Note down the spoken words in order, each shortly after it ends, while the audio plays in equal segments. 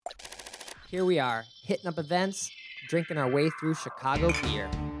Here we are, hitting up events, drinking our way through Chicago beer,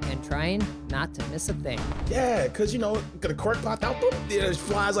 and trying not to miss a thing. Yeah, because, the cork popped out, boom, it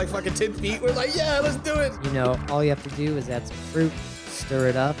flies like fucking 10 feet. We're like, yeah, let's do it. All you have to do is add some fruit, stir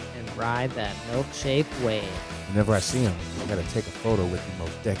it up, and ride that milkshake wave. Whenever I see him, I gotta take a photo with the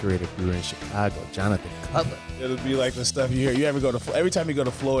most decorated brewer in Chicago, Jonathan Cutler. It'll be like the stuff you hear. You ever every time you go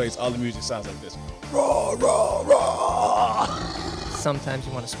to Floyd's, all the music sounds like this. Raw, raw, raw. Sometimes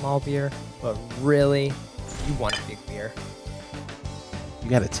you want a small beer, but really, you want a big beer. You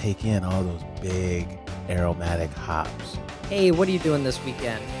gotta take in all those big aromatic hops. Hey, what are you doing this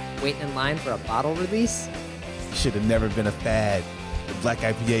weekend? Waiting in line for a bottle release? You should have never been a fad. The Black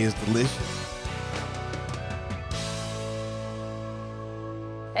IPA is delicious.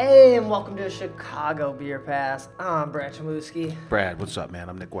 Hey, and welcome to Chicago Beer Pass. I'm Brad Chamuski. Brad, what's up, man?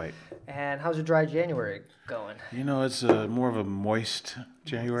 I'm Nick White. And how's your dry January going? It's more of a moist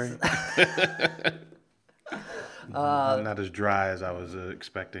January. Not as dry as I was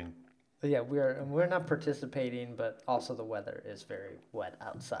expecting. Yeah, we're not participating, but also the weather is very wet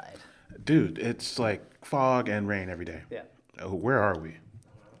outside. Dude, it's like fog and rain every day. Yeah. Where are we?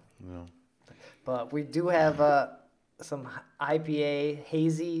 But we do have some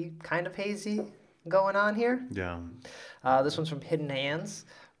IPA kind of hazy going on here. Yeah. This one's from Hidden Hands.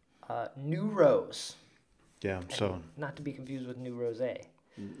 New Rose. Yeah, so. Not to be confused with New Rosé.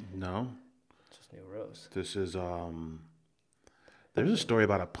 No. Just New Rose. This is, there's a story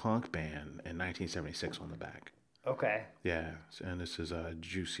about a punk band in 1976 on the back. Okay. Yeah, and this is a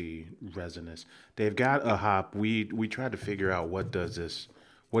juicy resinous. They've got a hop. We tried to figure out what is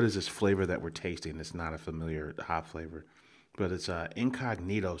this flavor that we're tasting. It's not a familiar hop flavor, but it's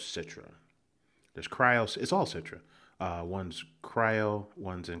Incognito Citra. There's Cryo. It's all Citra. One's Cryo,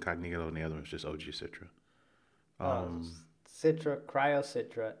 one's Incognito, and the other one's just OG Citra. Citra, Cryo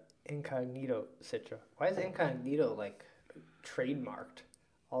Citra, Incognito Citra. Why is Incognito trademarked?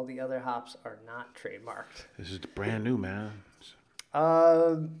 All the other hops are not trademarked. This is brand new, man.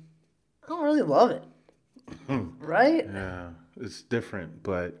 I don't really love it. Right? Yeah, it's different,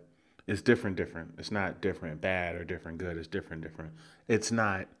 but it's different. It's not different bad or different good. It's different. It's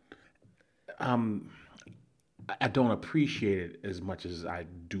not. I don't appreciate it as much as I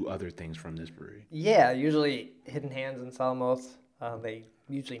do other things from this brewery. Yeah, usually Hidden Hands and Salmos, they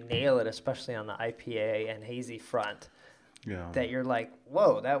usually nail it, especially on the IPA and hazy front. Yeah. That you're like,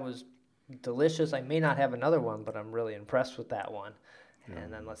 whoa, that was delicious. I may not have another one, but I'm really impressed with that one. Yeah.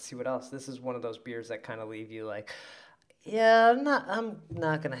 And then let's see what else. This is one of those beers that kind of leave you like, yeah, I'm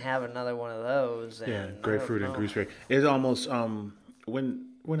not gonna have another one of those. And yeah, grapefruit and gooseberry. It's almost when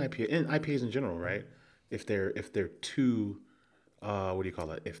IPAs in general, right? If they're too, what do you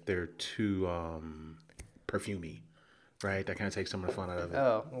call it? If they're too perfumey, right? That kind of takes some of the fun out of it.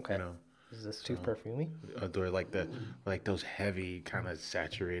 Oh, okay. Is this too perfumey? They're like those heavy kind of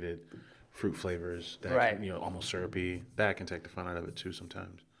saturated fruit flavors that right. Almost syrupy. That can take the fun out of it too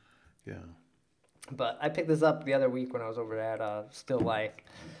sometimes. Yeah. But I picked this up the other week when I was over at Still Life.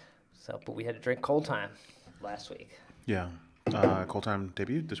 But we had to drink Cold Time last week. Yeah. Cold Time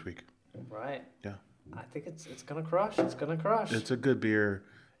debuted this week. Right. Yeah. I think it's gonna crush. It's gonna crush. It's a good beer.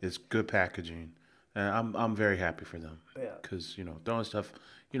 It's good packaging. And I'm very happy for them. Yeah. Because, throwing stuff,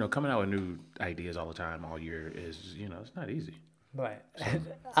 coming out with new ideas all the time, all year is, it's not easy. Right. So.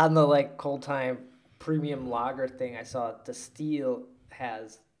 On the, Cold Time premium lager thing, I saw Distill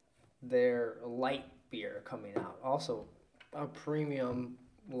has their light beer coming out. Also, a premium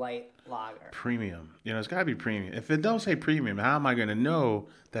light lager. Premium. It's got to be premium. If it don't say premium, how am I going to know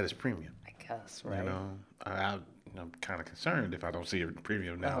that it's premium? I guess, right? I'm kind of concerned if I don't see a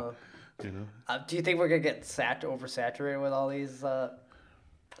premium now. Do you think we're going to get oversaturated with all these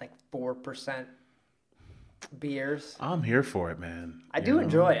 4% beers? I'm here for it, man. I do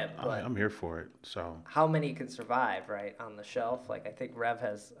enjoy it, but I'm here for it. So how many can survive, right, on the shelf? I think Rev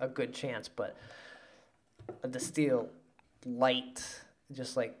has a good chance, but a Distill light,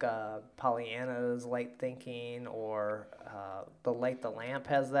 just like Pollyanna's Light Thinking, or the Light the Lamp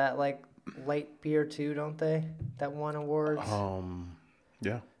has that light beer too, don't they? That won awards.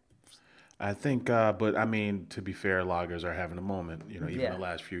 Yeah. I think, but I mean, to be fair, lagers are having a moment, even the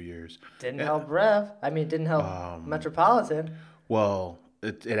last few years. Didn't help Rev. Didn't help Metropolitan. Well,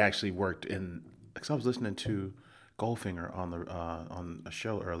 it actually worked because I was listening to Goldfinger on a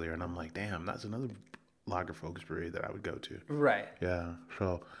show earlier, and I'm like, damn, that's another lager focused brewery that I would go to. Right. Yeah.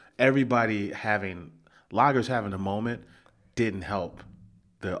 So everybody lagers having a moment didn't help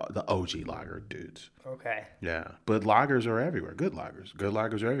the OG lager dudes. Okay. Yeah, but lagers are everywhere. Good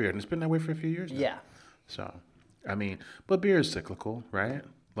lagers are everywhere, and it's been that way for a few years now. Yeah. So, but beer is cyclical, right?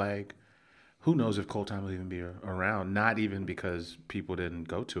 who knows if Cold Time will even be around? Not even because people didn't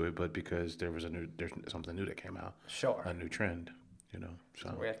go to it, but because there's something new that came out. Sure. A new trend, you know.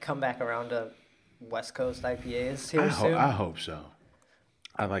 So We're gonna come back around to West Coast IPAs here soon. I hope so.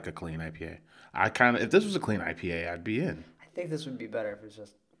 I like a clean IPA. If this was a clean IPA, I'd be in. I think this would be better if it was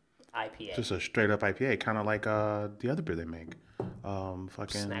just IPA. Just a straight up IPA, kind of like the other beer they make.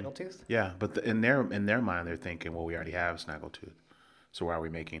 Fucking Snaggletooth? Yeah, but in their mind, they're thinking, well, we already have Snaggletooth, so why are we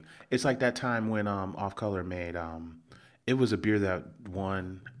making? It's like that time when Off Color made it was a beer that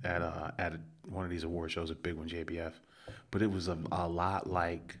won at one of these award shows, a big one, JBF, but it was a lot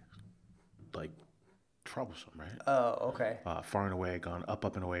like Troublesome, right? Oh, okay. Far and Away, gone up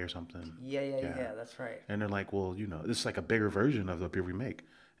and away or something. Yeah, that's right. And they're like, well, this is like a bigger version of the beer we make.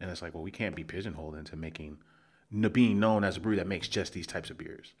 And it's like, well, we can't be pigeonholed into being known as a brewery that makes just these types of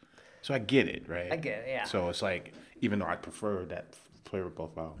beers. So I get it, right? I get it, yeah. So it's like, even though I prefer that flavor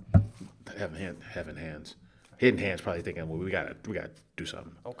profile, hidden hands probably thinking, well, we gotta do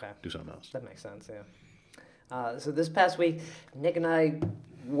something. Okay. Do something else. That makes sense, yeah. So this past week, Nick and I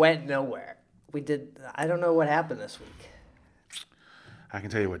went nowhere. I don't know what happened this week. I can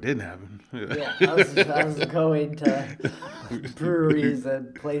tell you what didn't happen. Yeah, I was going to breweries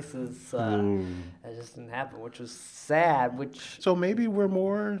and places. That just didn't happen, which was sad. So maybe we're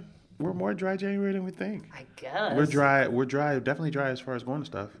more dry January than we think. I guess We're dry, definitely dry as far as going to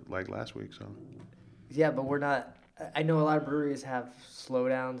stuff like last week. So yeah, but we're not. I know a lot of breweries have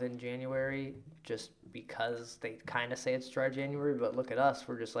slowdowns in January just because they kind of say it's dry January. But look at us,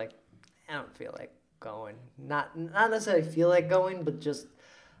 we're just like, I don't feel like going. Not necessarily feel like going, but just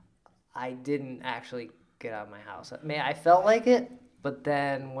I didn't actually get out of my house. I felt like it, but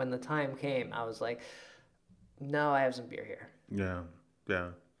then when the time came, I was like, no, I have some beer here. Yeah.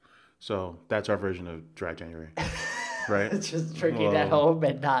 So that's our version of dry January, right? It's just drinking at home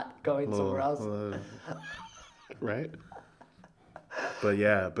and not going somewhere else. Right? But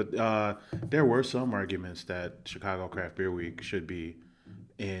yeah, there were some arguments that Chicago Craft Beer Week should be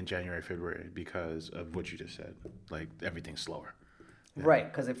in January, February because of what you just said. Like everything's slower. Yeah.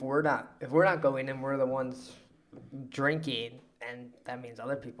 Right, because if we're not going and we're the ones drinking, and that means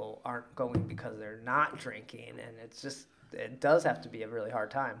other people aren't going because they're not drinking, and it does have to be a really hard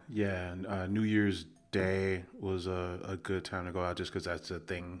time. Yeah, New Year's Day was a good time to go out just because that's a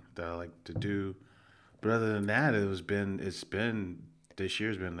thing that I like to do. But other than that, this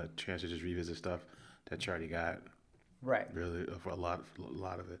year's been a chance to just revisit stuff that you already got. Right. Really, for a lot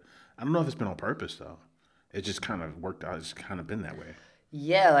of it. I don't know if it's been on purpose though. It just kind of worked out. It's kind of been that way.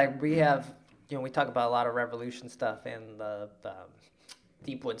 Yeah, like we have, we talk about a lot of Revolution stuff and the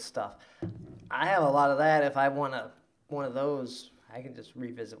Deepwood stuff. I have a lot of that. If I want one of those, I can just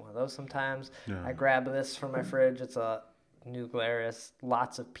revisit one of those sometimes. Yeah. I grab this from my fridge. It's a New Glarus,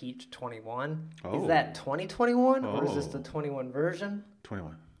 lots of peach 21. Oh. Is that 2021 or is this the 21 version?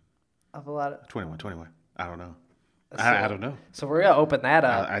 21. Of a lot of 21. I don't know. I don't know. So we're gonna open that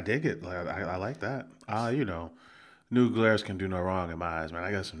up. I dig it. I like that. New Glarus can do no wrong in my eyes, man.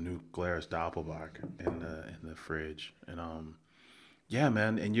 I got some New Glarus Doppelbock in the fridge, and yeah,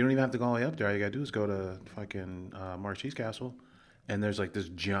 man. And you don't even have to go all the way up there. All you gotta do is go to fucking Mark Cheese Castle, and there's like this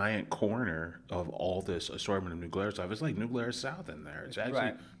giant corner of all this assortment of New Glarus stuff. It's like New Glarus South in there. It's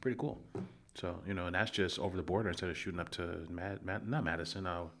actually pretty cool. So and that's just over the border instead of shooting up to not Madison.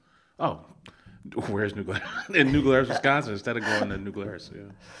 Where's New Glarus? In New Glarus, Wisconsin, instead of going to New Glarus. Yeah.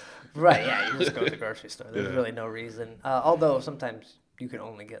 Right, yeah, you just go to the grocery store. There's really no reason. Although sometimes you can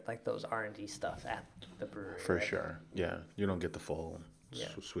only get like those R&D stuff at the brewery. For sure, yeah. You don't get the full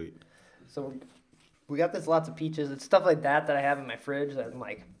sweet. So we got this lots of peaches. It's stuff like that I have in my fridge that I'm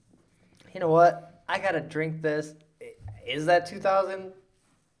like, you know what? I got to drink this. Is that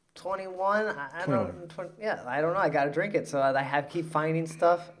 2021? I don't know. I got to drink it. So I keep finding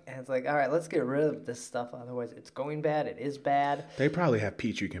stuff, and it's like, all right, let's get rid of this stuff. Otherwise, it's going bad. It is bad. They probably have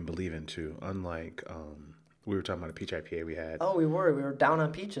peach you can believe in, too. Unlike, we were talking about a peach IPA we had. Oh, we were. We were down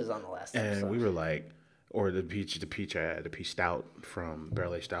on peaches on the last episode. And we were like, or the peach stout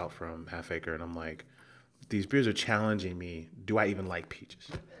Barrel Aged Stout from Half Acre. And I'm like, these beers are challenging me. Do I even like peaches?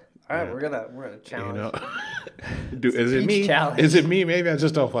 All right, we're gonna challenge. Is it me? Challenge. Is it me? Maybe I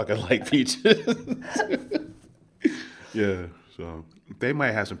just don't fucking like peaches. Yeah, so they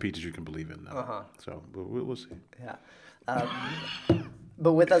might have some peaches you can believe in now. So, but we'll see. Yeah,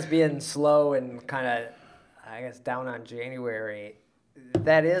 but with us being slow and kind of, I guess, down on January,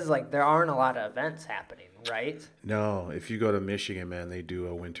 that is like there aren't a lot of events happening, right? No, if you go to Michigan, man, they do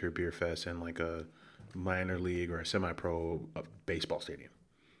a winter beer fest in like a minor league or a semi-pro baseball stadium.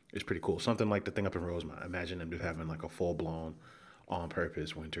 It's pretty cool. Something like the thing up in Rosemont. Imagine them just having like a full-blown on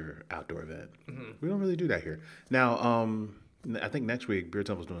purpose winter outdoor event. We don't really do that here. Now, I think next week Beer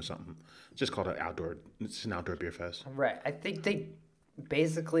Temple's doing something. It's just called it's an outdoor beer fest. Right. I think they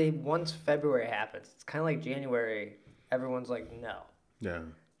basically, once February happens, it's kind of like January. Everyone's like, no. Yeah.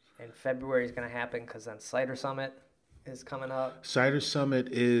 And February is going to happen because then Cider Summit is coming up. Cider Summit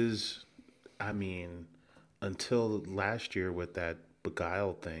is, I mean, until last year with that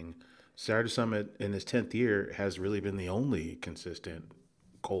Beguile thing, Cider Summit in its 10th year has really been the only consistent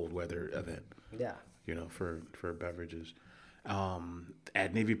cold weather event. Yeah. For beverages.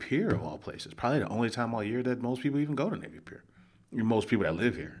 At Navy Pier, of all places. Probably the only time all year that most people even go to Navy Pier. Most people that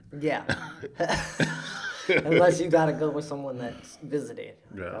live here. Yeah. Unless you got to go with someone that's visiting.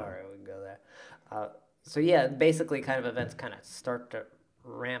 Yeah. All right, we can go there. So, yeah, basically kind of events kind of start to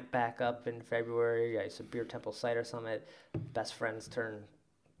ramp back up in February. Yeah, so Beer Temple Cider Summit. Best Friends turn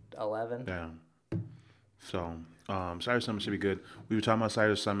 11. Yeah. So, Cider Summit should be good. We were talking about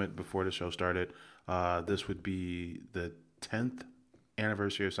Cider Summit before the show started. This would be the 10th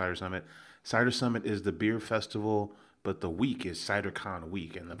anniversary of Cider Summit. Cider Summit is the beer festival, but the week is CiderCon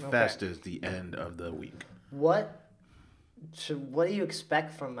week, and the fest is the end of the week. What do you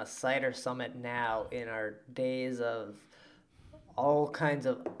expect from a Cider Summit now in our days of all kinds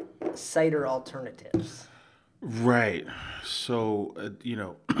of cider alternatives? Right. So,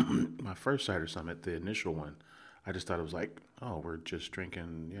 my first Cider Summit, the initial one, I just thought it was like, oh, we're just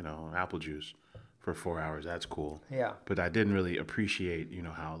drinking, apple juice for 4 hours. That's cool. Yeah. But I didn't really appreciate,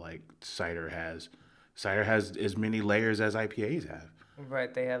 how like cider has as many layers as IPAs have.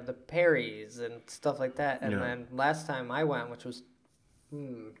 Right. They have the Perry's and stuff like that. And Yeah. then last time I went, which was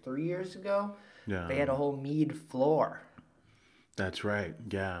 3 years ago, Yeah. they had a whole mead floor. That's right.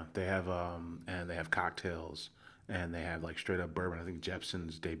 Yeah. They have and they have cocktails and they have like straight up bourbon. I think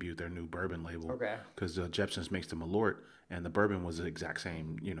Jepson's debuted their new bourbon label. Okay. Because Jepson's makes the Malort and the bourbon was the exact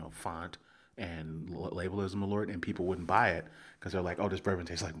same, font and label as Malort, and people wouldn't buy it because they're like, "Oh, this bourbon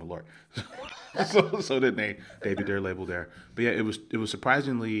tastes like Malort." so then they debuted their label there. But yeah, it was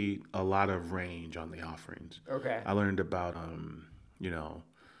surprisingly a lot of range on the offerings. Okay. I learned about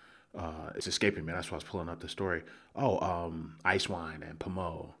it's escaping me. That's why I was pulling up the story. Ice wine and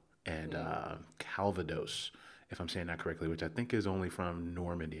Pommeau and Calvados, if I'm saying that correctly, which I think is only from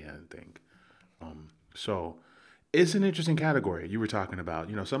Normandy, I think. So it's an interesting category. You were talking about,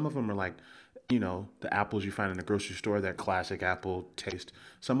 some of them are like, the apples you find in the grocery store, that classic apple taste.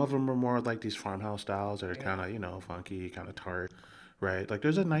 Some of them are more like these farmhouse styles that are kind of, funky, kind of tart, right? Like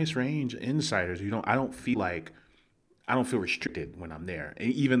there's a nice range in ciders. I don't feel restricted when I'm there.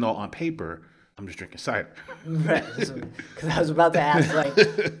 And even though on paper, I'm just drinking cider. Right. Because I was about to ask, like,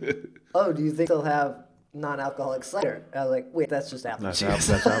 oh, do you think they'll have non-alcoholic cider? I was like, wait, that's just apple juice.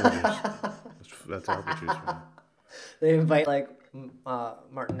 That's apple juice. That's apple juice, man. They invite, like,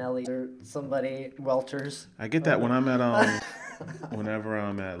 Martinelli or somebody, Welchers. I get that when I'm at whenever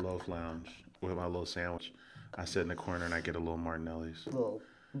I'm at Loaf Lounge with my little sandwich, I sit in the corner and I get a little Martinelli's. Little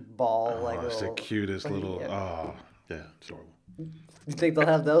ball, like It's the little, cutest little. yeah. Yeah, it's horrible. You think they'll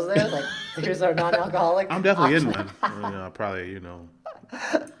have those there? Like, here's our non-alcoholic. I'm definitely in one. I'll probably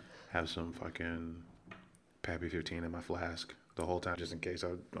have some fucking Pappy 15 in my flask the whole time just in case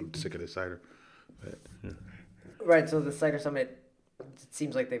I'm sick of this cider. But, yeah. Right. So the Cider Summit, it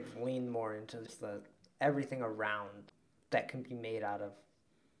seems like they've leaned more into just everything around that can be made out of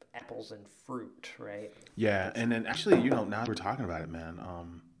apples and fruit, right? Yeah, and then actually, now we're talking about it, man.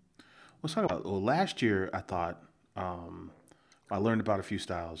 Let's talk about. Well, last year I thought I learned about a few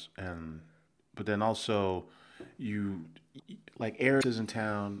styles, but then also like Eris is in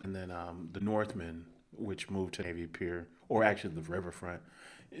town, and then the Northmen, which moved to Navy Pier, or actually the Riverfront.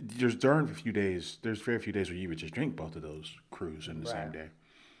 There's very few days where you would just drink both of those crews in the same day.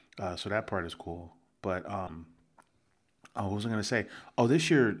 So that part is cool. But what was I going to say? Oh, this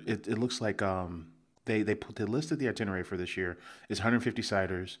year it looks like they listed the itinerary for this year is 150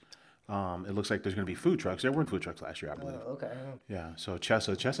 ciders. It looks like there's going to be food trucks. There weren't food trucks last year, I believe. Oh, okay. Yeah. So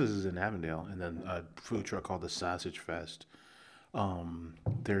Chessa's is in Avondale, and then a food truck called the Sausage Fest.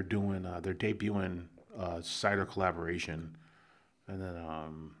 They're debuting cider collaboration. And then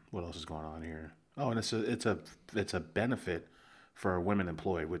what else is going on here? Oh, and it's a benefit for Women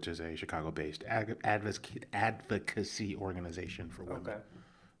Employed, which is a Chicago-based advocacy organization for women. Okay.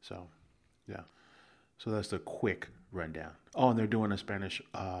 So, yeah. So that's the quick rundown. Oh, and they're doing a Spanish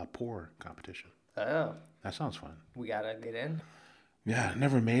pour competition. Oh, That sounds fun. we gotta get in. Yeah, I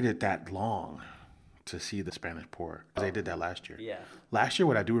never made it that long to see the Spanish pour. They did that last year. Yeah. Last year,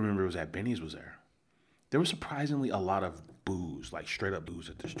 what I do remember was that Benny's was there. There was surprisingly a lot of booze, like straight up booze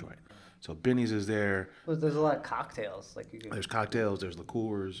at this joint. So Benny's is there. Well, there's a lot of cocktails like you can There's cocktails. There's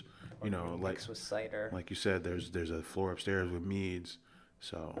liqueurs. You know, mix with cider. like you said, there's a floor upstairs with meads.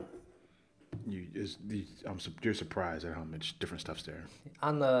 So you're surprised at how much different stuff's there.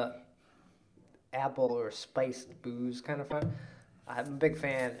 On the apple or spiced booze kind of fun, I'm a big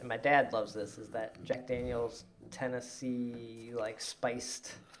fan, and my dad loves this. Is that Jack Daniel's Tennessee like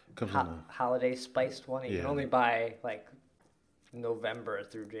spiced Comes in a, holiday spiced one? You Yeah. can only buy like November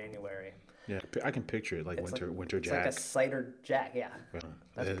through January. yeah, I can picture it like It's winter it's Jack. like a cider Jack. Yeah, Yeah.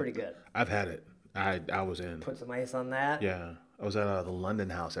 that's pretty good. I've had it. I was in. Put some ice on that. Yeah, I was at the London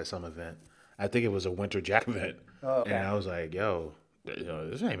House at some event. I think it was a winter Jack event, Oh, okay. and I was like, "Yo,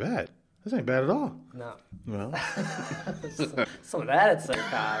 this ain't bad. This ain't bad at all." No, Well, some of that at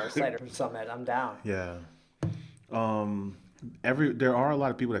Cider or Cider Summit. I'm down. yeah. There are a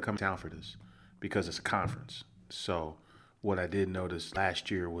lot of people that come to town for this because it's a conference. So what I did notice last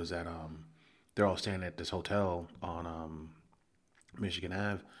year was that they're all staying at this hotel on Michigan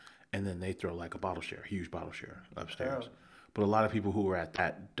Ave, and then they throw like a huge bottle share upstairs. Oh. But a lot of people who were at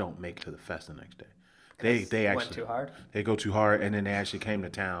that don't make it to the fest the next day. They actually went too hard. They go too hard, and then they actually came to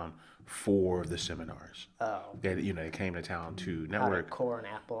town for the seminars. Oh, They came to town to how to network. core an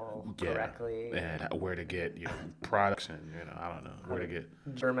apple correctly. And where to get products, and I don't know where to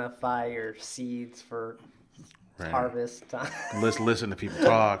get. Germify your seeds for Right. harvest time. Listen to people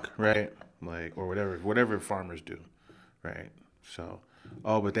talk, right? Like, or whatever farmers do, right? So,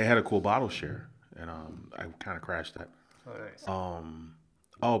 but they had a cool bottle share, and I kind of crashed that. Oh,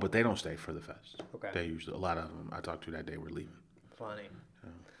 nice. But they don't stay for the fest. Okay. They usually, a lot of them I talked to that day were leaving. Funny.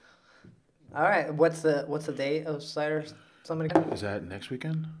 All right. What's the date of Cider Summit again? Is that next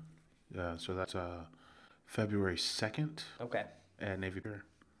weekend? Yeah. So that's February 2nd Okay. at Navy Pier.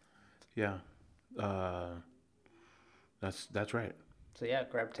 Yeah. That's right. So yeah,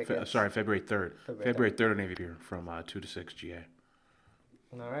 grab tickets. February 3rd. February February 3rd at Navy Pier from 2 to 6 GA.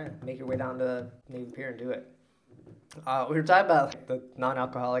 All right. Make your way down to Navy Pier and do it. We were talking about like, the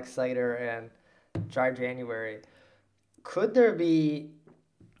non-alcoholic cider and dry January. Could there be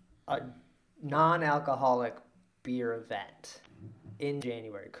a non-alcoholic beer event in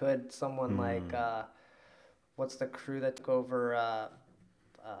January? Could someone like what's the crew that took over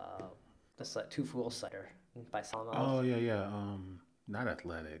this Two Fools cider by Salmo? Oh yeah. Not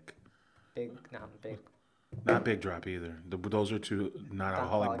Athletic, Not big. not Big Drop either. Those are two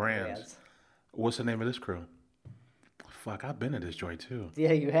non-alcoholic brands. What's the name of this crew? Fuck, I've been to this joint too.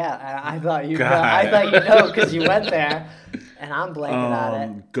 Yeah, you have. I thought you. God. I thought you know because you went there, and I'm blanking on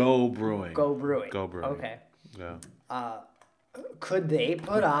it. Go Brewing. Go Brewing. Go Brewing. Okay. Yeah. Could they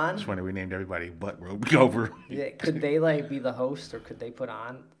put on? It's funny we named everybody but Go Brewing. Yeah, could they like be the host, or could they put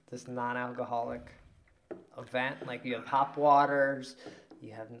on this non-alcoholic event? Like you have hop waters,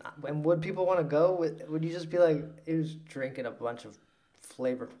 you have. And would people want to go? Would you just be like, it was drinking a bunch of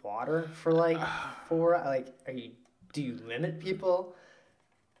flavored water for like 4? Like, do you limit people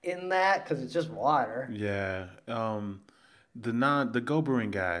in that because it's just water? Yeah. The Go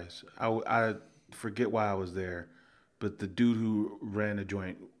Brewing guys. I forget why I was there, but the dude who ran the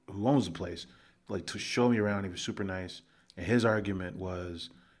joint, who owns the place, like to show me around, he was super nice, and his argument was,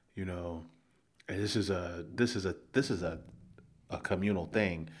 this is a communal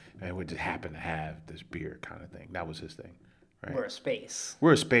thing, and we just happen to have this beer kind of thing. That was his thing. Right. We're a space.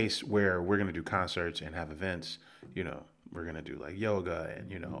 We're a space where we're gonna do concerts and have events. We're gonna do like yoga and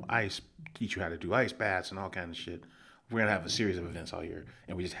teach you how to do ice baths and all kind of shit. We're gonna have a series of events all year,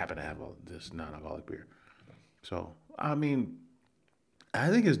 and we just happen to have all this non-alcoholic beer. So I mean, I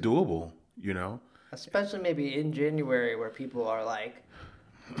think it's doable. Especially maybe in January where people are like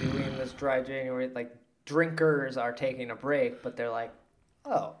doing this dry January, like drinkers are taking a break, but they're like,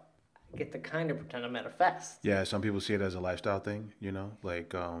 oh, I get to kind of pretend I'm at a fest. Yeah, some people see it as a lifestyle thing.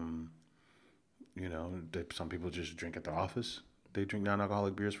 Like some people just drink at the office. They drink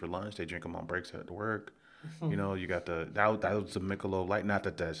non-alcoholic beers for lunch. They drink them on breaks at work. You got that was the Michelob Light. Not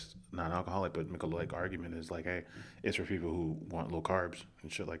that that's non-alcoholic, but Michelob Light argument is like, hey, it's for people who want low carbs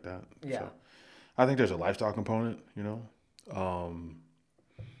and shit like that. Yeah. So, I think there's a lifestyle component,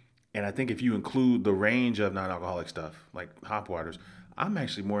 and I think if you include the range of non-alcoholic stuff, like hop waters, I'm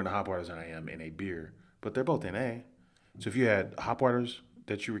actually more into hop waters than I am in a beer, but they're both NA. So if you had hop waters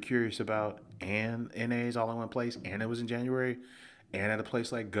that you were curious about and NAs all in one place, and it was in January, and at a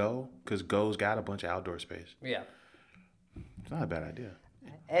place like Go, because Go's got a bunch of outdoor space, Yeah. it's not a bad idea.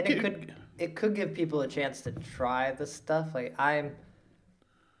 And it could give people a chance to try the stuff. Like I'm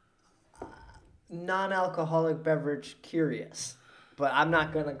non-alcoholic beverage curious, but I'm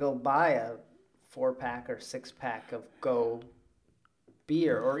not gonna go buy a 4-pack or 6-pack of Go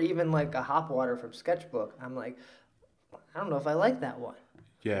beer, or even like a hop water from Sketchbook. I'm like, I don't know if I like that one.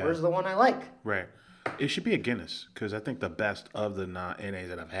 Yeah. Where's the one I like? Right. It should be a Guinness because I think the best of the NAs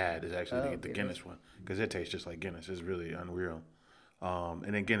that I've had is actually the Guinness one because it tastes just like Guinness. It's really unreal.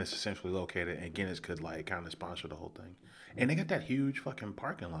 And then Guinness is essentially located, and Guinness could like kind of sponsor the whole thing. And they got that huge fucking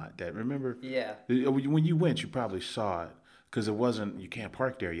parking lot that, remember? Yeah. When you went, you probably saw it because it wasn't, you can't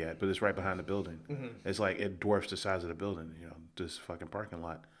park there yet, but it's right behind the building. Mm-hmm. It's like it dwarfs the size of the building, this fucking parking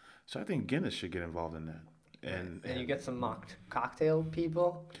lot. So I think Guinness should get involved in that. And you get some mock cocktail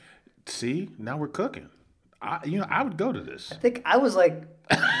people. See, now we're cooking. I would go to this. I think I was like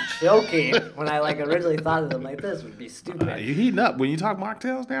joking when I like originally thought of them. Like, this would be stupid. You're heating up when you talk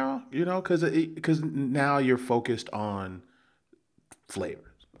mocktails now, because now you're focused on flavors.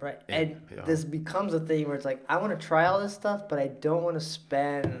 Right. And this becomes a thing where it's like, I want to try all this stuff, but I don't want to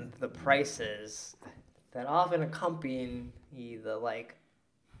spend the prices that often accompany the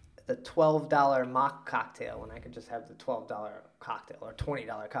 $12 mock cocktail when I could just have the $12 cocktail or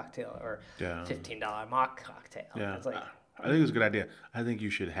 $20 cocktail or $15 mock cocktail. Yeah. It's like, I think it's a good idea. I think you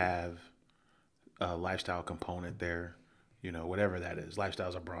should have a lifestyle component there, whatever that is. Lifestyle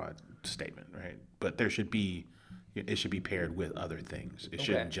is a broad statement, right? But it should be paired with other things. It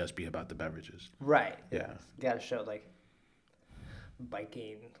shouldn't just be about the beverages. Right. Yeah. You got to show like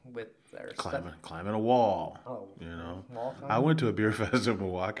biking with their climbing a wall. Oh, wall climbing? I went to a beer fest in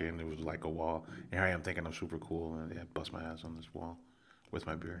Milwaukee and it was like a wall. And here I am thinking I'm super cool and bust my ass on this wall with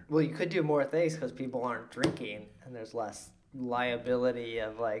my beer. Well, you could do more things because people aren't drinking and there's less liability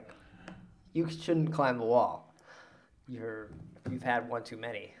of like, you shouldn't climb the wall. You've had one too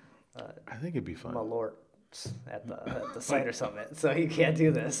many. I think it'd be fun. Malort at the cider summit, so you can't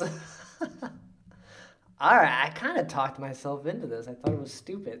do this. All right, I kind of talked myself into this. I thought it was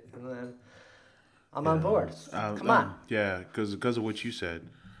stupid, and then I'm on board. Come on. Yeah, because of what you said.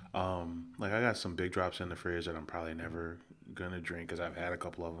 Like I got some big drops in the fridge that I'm probably never gonna drink because I've had a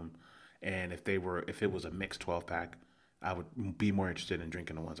couple of them, and if it was a mixed 12-pack, I would be more interested in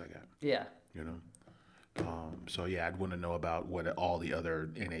drinking the ones I got. Yeah. So yeah, I'd want to know about what all the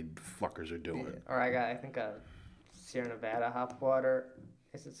other NA fuckers are doing. Yeah. Or I think a Sierra Nevada hop water.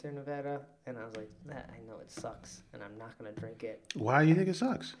 Is it Sierra Nevada? And I was like, I know it sucks, and I'm not going to drink it. Why do you think it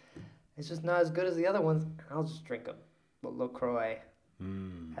sucks? It's just not as good as the other ones. I'll just drink a LaCroix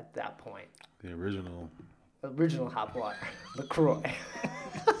at that point. The original hop water. LaCroix.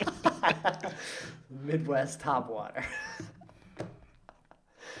 Midwest hop water.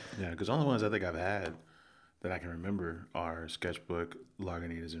 Yeah, because the only ones I think I've had that I can remember are Sketchbook,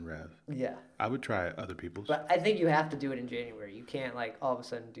 Lagunitas, and Rev. Yeah. I would try other people's. But I think you have to do it in January. You can't, like, all of a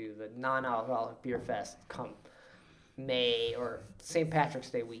sudden do the non-alcoholic beer fest come May or St. Patrick's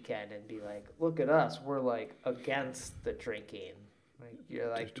Day weekend and be like, look at us. We're, like, against the drinking. Like, you're,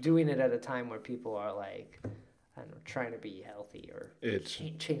 like, doing it at a time where people are, like, I don't know, trying to be healthy or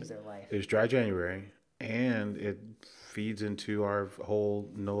change their life. It's dry January, and it feeds into our whole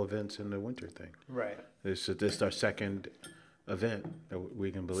no events in the winter thing. Right. This is our second event that we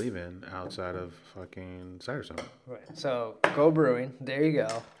can believe in outside of fucking Cider Summit. Right. So Go Brewing, there you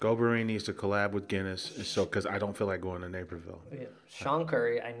go. Go Brewing needs to collab with Guinness, because I don't feel like going to Naperville. Yeah. Sean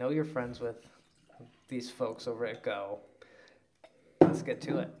Curry, I know you're friends with these folks over at Go. Let's get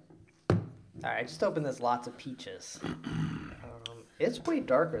to it. All right, I just opened this lots of peaches. It's way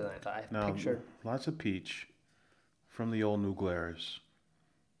darker than I thought. I pictured. Lots of peach from the old New Glarus.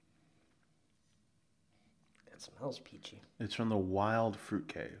 It smells peachy. It's from the Wild Fruit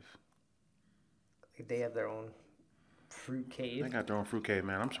Cave. They have their own fruit cave. They got their own fruit cave,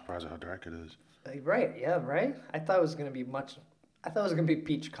 man. I'm surprised at how dark it is. Right, yeah, right? I thought it was going to be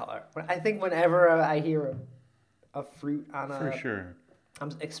peach color. I think whenever I hear a fruit on For sure.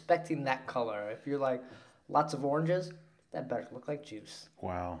 I'm expecting that color. If you're like, lots of oranges, that better look like juice.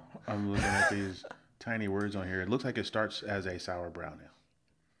 Wow. I'm looking at these tiny words on here. It looks like it starts as a sour brown ale.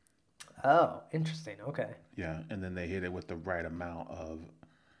 Oh, interesting. Okay. Yeah, and then they hit it with the right amount of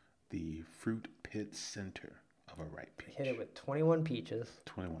the fruit pit center of a ripe peach. Hit it with 21 peaches.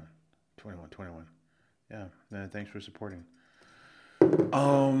 21. Yeah, thanks for supporting.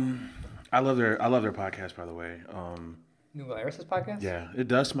 I love their podcast, by the way. New Glarus' podcast? Yeah, it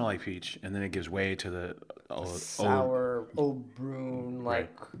does smell like peach, and then it gives way to the sour, old brune,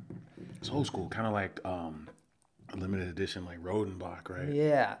 like... Right. It's old school, kind of like a limited edition, like Rodenbach, right?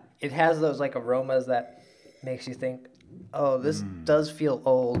 Yeah, it has those like aromas that makes you think, oh, this does feel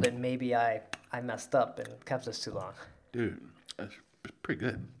old, and maybe I messed up and kept this too long. Dude, that's pretty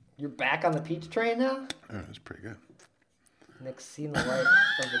good. You're back on the peach train now? Yeah, that's pretty good. Nick's seen the light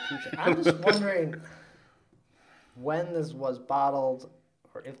of the peach. I'm just wondering when this was bottled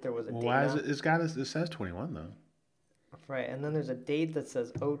or if there was a Well, date. why is it? It says 21 though. Right, and then there's a date that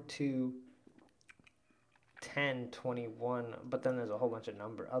says 02/10/21, but then there's a whole bunch of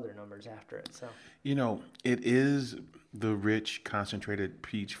other numbers after it. So You know, it is the rich concentrated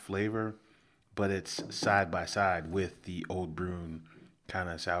peach flavor, but it's side by side with the Old Bruin kind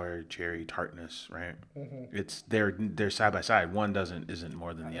of sour cherry tartness, right? It's they're side by side. One isn't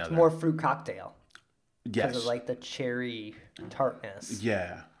more than the it's other. more fruit cocktail because Yes. of like the cherry tartness.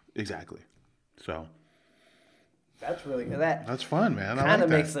 Yeah, exactly. So That's really good. That that's fun, man. I kind like of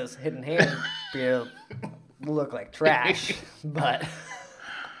that. makes this hidden hand beer look like trash, but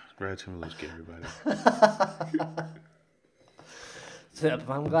Brad Timberlake, everybody. so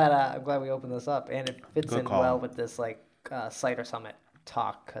I'm glad we opened this up, and it fits Good in call. well with this like cider summit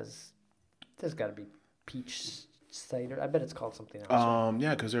talk because there's got to be peach cider. I bet it's called something else.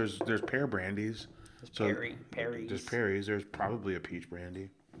 Yeah, because there's pear brandies. Perry's. There's Perry's. There's probably a peach brandy,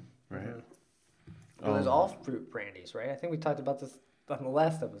 right? Well, there's all fruit brandies, right? I think we talked about this on the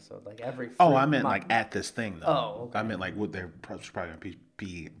last episode. Like every. Fruit Oh, I meant like at this thing though. Oh, okay. I meant like what they're probably gonna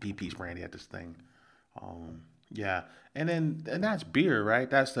be peach brandy at this thing. Yeah, and that's beer, right?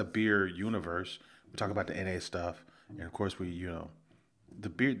 That's the beer universe. We talk about the NA stuff, and of course we the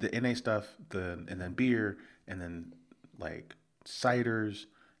beer, the NA stuff, and then beer, and then like ciders,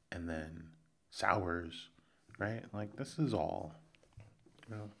 and then sours, right? Like this is all,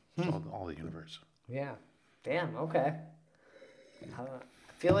 it's all the universe. Yeah. Damn. Okay. I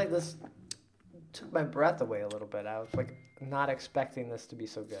feel like this took my breath away a little bit. I was like not expecting this to be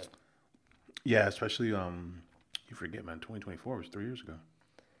so good. Yeah, especially you forget, man. 2024 was 3 years ago.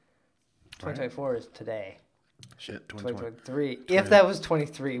 2024 is today. Shit, 2020. 2023. If that was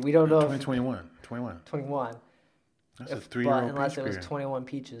 23, we don't know. If 2021. 21. 21. That's a But 3-year-old unless peach it was beer. 21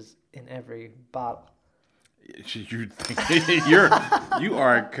 peaches in every bottle. You you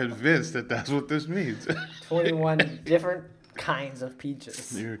are convinced that that's what this means. 21 different kinds of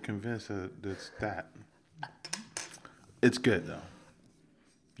peaches. You're convinced that it's that. It's good though.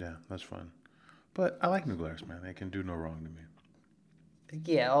 Yeah, that's fun. But I like New Glarus, man. They can do no wrong to me.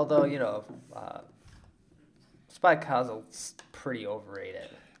 Yeah, although, Spotted Cow's pretty overrated.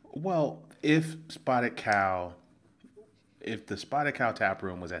 Well, if the Spotted Cow tap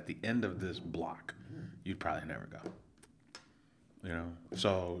room was at the end of this block, you'd probably never go.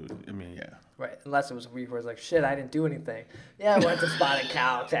 So I mean, yeah. Right, unless it was a week where it's like, shit, I didn't do anything. Yeah, I went to Spotted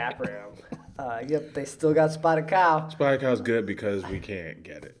Cow tap room. Yep, they still got Spotted Cow. Spotted Cow's good because we can't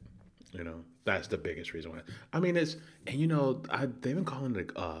get it. That's the biggest reason why. I mean, they've been calling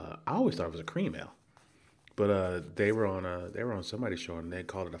it. I always thought it was a cream ale, but they were on somebody's show and they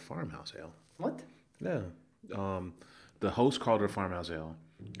called it a farmhouse ale. What? Yeah. The host called it a farmhouse ale,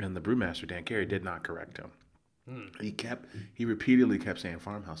 and the brewmaster Dan Carey did not correct him. He repeatedly kept saying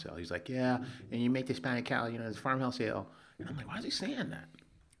farmhouse ale. He's like, yeah, and you make the Spotted Cow, it's farmhouse ale. And I'm like, why is he saying that?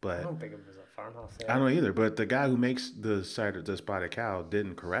 But I don't think it was a farmhouse ale. I don't either. But the guy who makes the Spotted Cow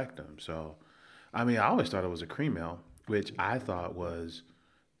didn't correct him. So, I mean, I always thought it was a cream ale, which I thought was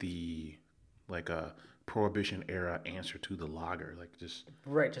a Prohibition era answer to the lager,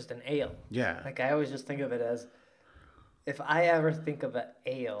 Right, just an ale. Yeah. Like, I always just think of it as, if I ever think of an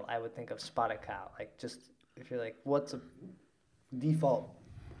ale, I would think of Spotted Cow. Like, just, if you're like, what's a default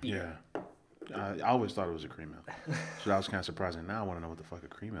beer? Yeah. I always thought it was a cream ale. So that was kind of surprising. Now I want to know what the fuck a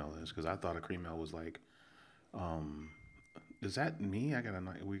cream ale is, because I thought a cream ale was like, is that me?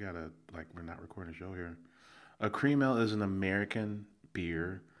 We're not recording a show here. A cream ale is an American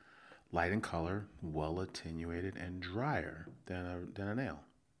beer, light in color, well attenuated, and drier than an ale.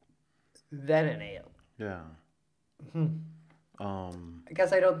 Then an ale. Yeah. I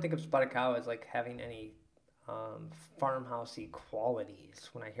guess I don't think of Spotted Cow as, like, having any farmhousey qualities.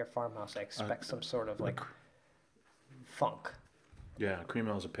 When I hear farmhouse, I expect some sort of, like, funk. Yeah, cream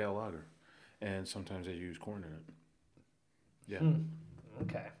ale is a pale lager, and sometimes they use corn in it. Yeah.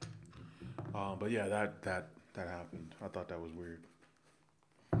 Okay. But yeah, that happened. I thought that was weird.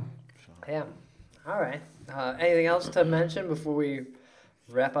 So. Yeah. All right. Anything else to mention before we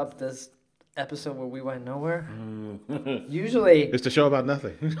wrap up this episode where we went nowhere? Usually, It's the show about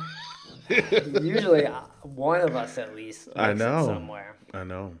nothing. one of us at least I makes it know. somewhere. I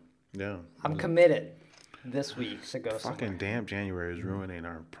know. Yeah. I'm committed this week to go Fucking somewhere. damp January is ruining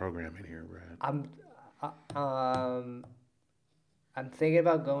our programming here, Brad. I'm thinking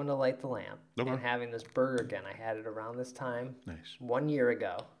about going to Light the Lamp Okay. and having this burger again. I had it around this time Nice. 1 year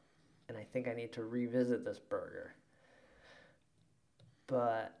ago, and I think I need to revisit this burger.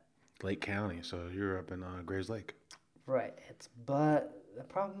 But Lake County, so you're up in Grays Lake. right, but the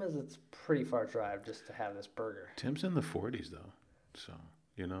problem is it's pretty far drive just to have this burger. Tim's in the 40s though, so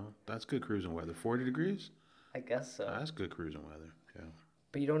You know, that's good cruising weather. 40 degrees? I guess so. That's good cruising weather. Yeah.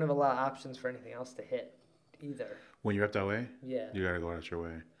 But you don't have a lot of options for anything else to hit either. When you're up that way, Yeah. you gotta go out your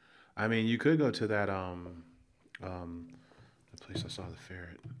way. I mean, you could go to that the place I saw the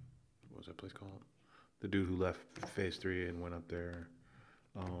ferret. What was that place called? The dude who left Phase 3 and went up there.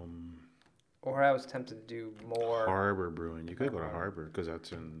 Or I was tempted to do more. Harbor Brewing. You could go to Harbor because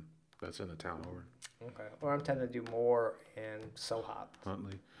that's in the town over. Okay. Or I'm tempted to do more in Sohop.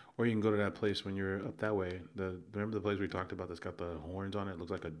 Huntley. Or you can go to that place when you're up that way. Remember the place we talked about that's got the horns on it? It looks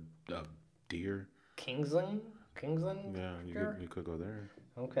like a deer. Kingsland? Yeah, you could go there.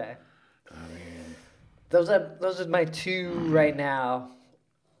 Okay. I mean, Those are my two right now.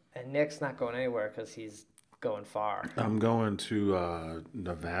 And Nick's not going anywhere because he's going far. I'm going to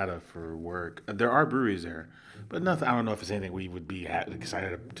Nevada for work. There are breweries there, but nothing. I don't know if it's anything we would be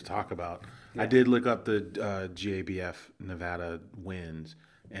excited to talk about. Yeah. I did look up the GABF Nevada wins,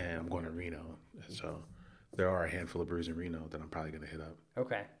 and I'm going to Reno. So there are a handful of breweries in Reno that I'm probably going to hit up.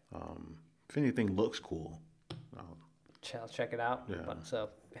 Okay. If anything looks cool, I'll check it out. Yeah. So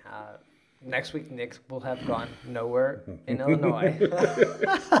next week, Nick will have gone nowhere in Illinois.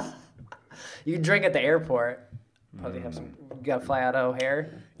 You can drink at the airport. Probably have some. You got to fly out of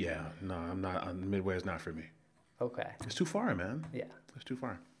O'Hare. Yeah, no, I'm not. Midway is not for me. Okay. It's too far, man. Yeah. It's too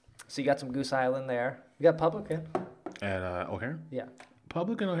far. So you got some Goose Island there. You got Publican. At O'Hare? Yeah.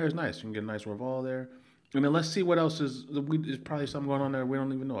 Publican O'Hare is nice. You can get a nice Revolve there. And then let's see what else is. There's probably something going on there we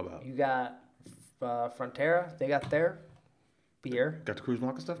don't even know about. You got Frontera. They got their beer. Got the Cruz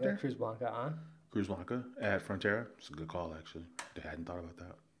Blanca stuff there? Cruz Blanca on. Cruz Blanca at Frontera. It's a good call, actually. I hadn't thought about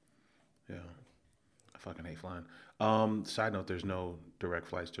that. Yeah. I fucking hate flying. Side note, there's no direct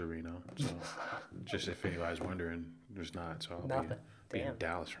flights to Reno. So just if anybody's wondering, there's not. So I'll be in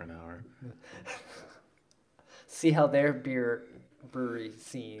Dallas for an hour. See how their brewery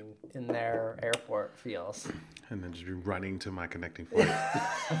scene in their airport feels. And then just be running to my connecting flight.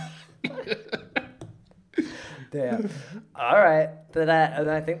 Damn. All right. And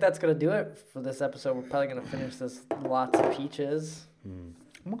I think that's going to do it for this episode. We're probably going to finish this lots of peaches.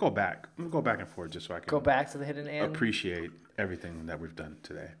 I'm gonna go back. I'm gonna go back and forth just so I can go back to the hidden end. Appreciate everything that we've done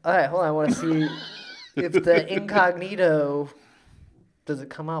today. All right, hold on. I want to see if the incognito does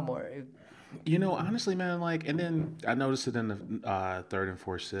it come out more. You know, honestly, man, like, and then I noticed it in the third and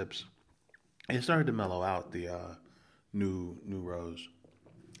fourth sips. It started to mellow out the new rose.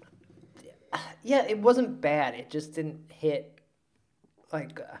 Yeah, it wasn't bad. It just didn't hit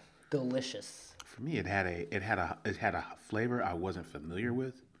like delicious. For me, it had a flavor I wasn't familiar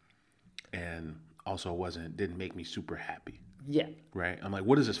with, and also didn't make me super happy. Yeah. Right. I'm like,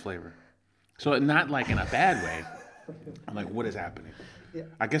 what is this flavor? So not like in a bad way. I'm like, what is happening? Yeah.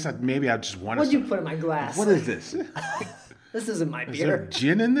 I guess I just wanted. What'd you put in my glass? What is this? This isn't my beer. Is there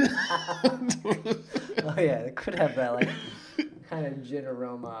gin in this? Oh yeah, it could have that like kind of gin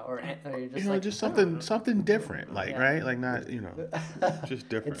aroma, or you're just like just something different, like right, like not just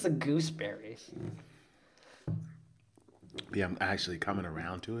different. It's the gooseberries. Yeah, I'm actually coming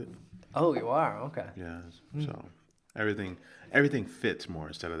around to it. Oh, you are? Okay. Yeah. So everything fits more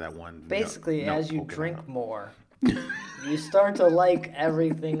instead of that one. Basically, as you drink more, you start to like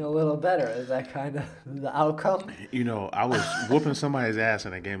everything a little better. Is that kind of the outcome? You know, I was whooping somebody's ass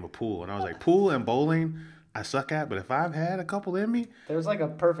in a game of pool, and I was like, pool and bowling, I suck at, but if I've had a couple in me, there's like a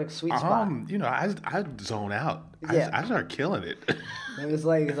perfect sweet spot. You know, I zone out. Yeah. I start killing it. It was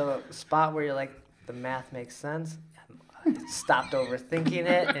like a spot where you're like, the math makes sense. Stopped overthinking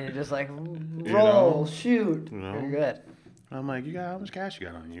it, and you're just like, roll, shoot, you're good. I'm like, how much cash you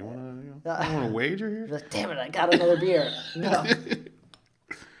got on you? You want to wager here? You're like, damn it, I got another beer. No.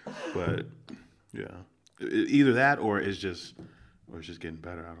 But yeah, either that or it's just getting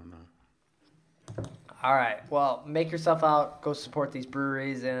better. I don't know. All right, well, make yourself out. Go support these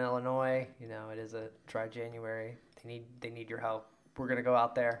breweries in Illinois. You know, it is a dry January. They need your help. We're gonna go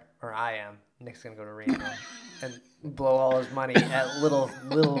out there, or I am. Nick's gonna go to Reno and blow all his money at little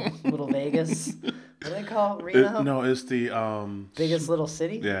Vegas. What do they call Reno? No, it's the biggest little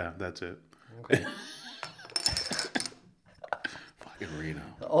city. Yeah, that's it. Okay. Fucking Reno.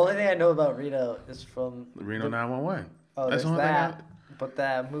 The only thing I know about Reno is from Reno 911. Oh, that's there's that. But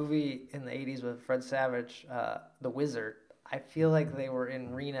that movie in the 80s with Fred Savage, The Wizard. I feel like they were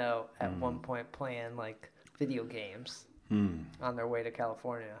in Reno at one point playing like video games on their way to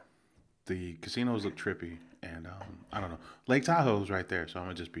California. The casinos look trippy, and I don't know. Lake Tahoe's right there, so I'm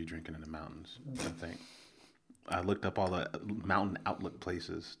gonna just be drinking in the mountains. I think. I looked up all the mountain outlet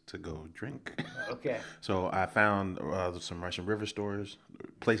places to go drink. Okay. So I found some Russian River stores,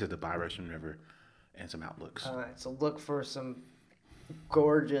 places to buy Russian River, and some outlooks. All right. So look for some,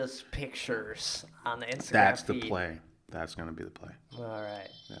 gorgeous pictures on the Instagram That's the feed. play. That's going to be the play. All right.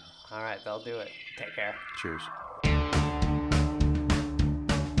 Yeah. All right, they'll do it. Take care. Cheers.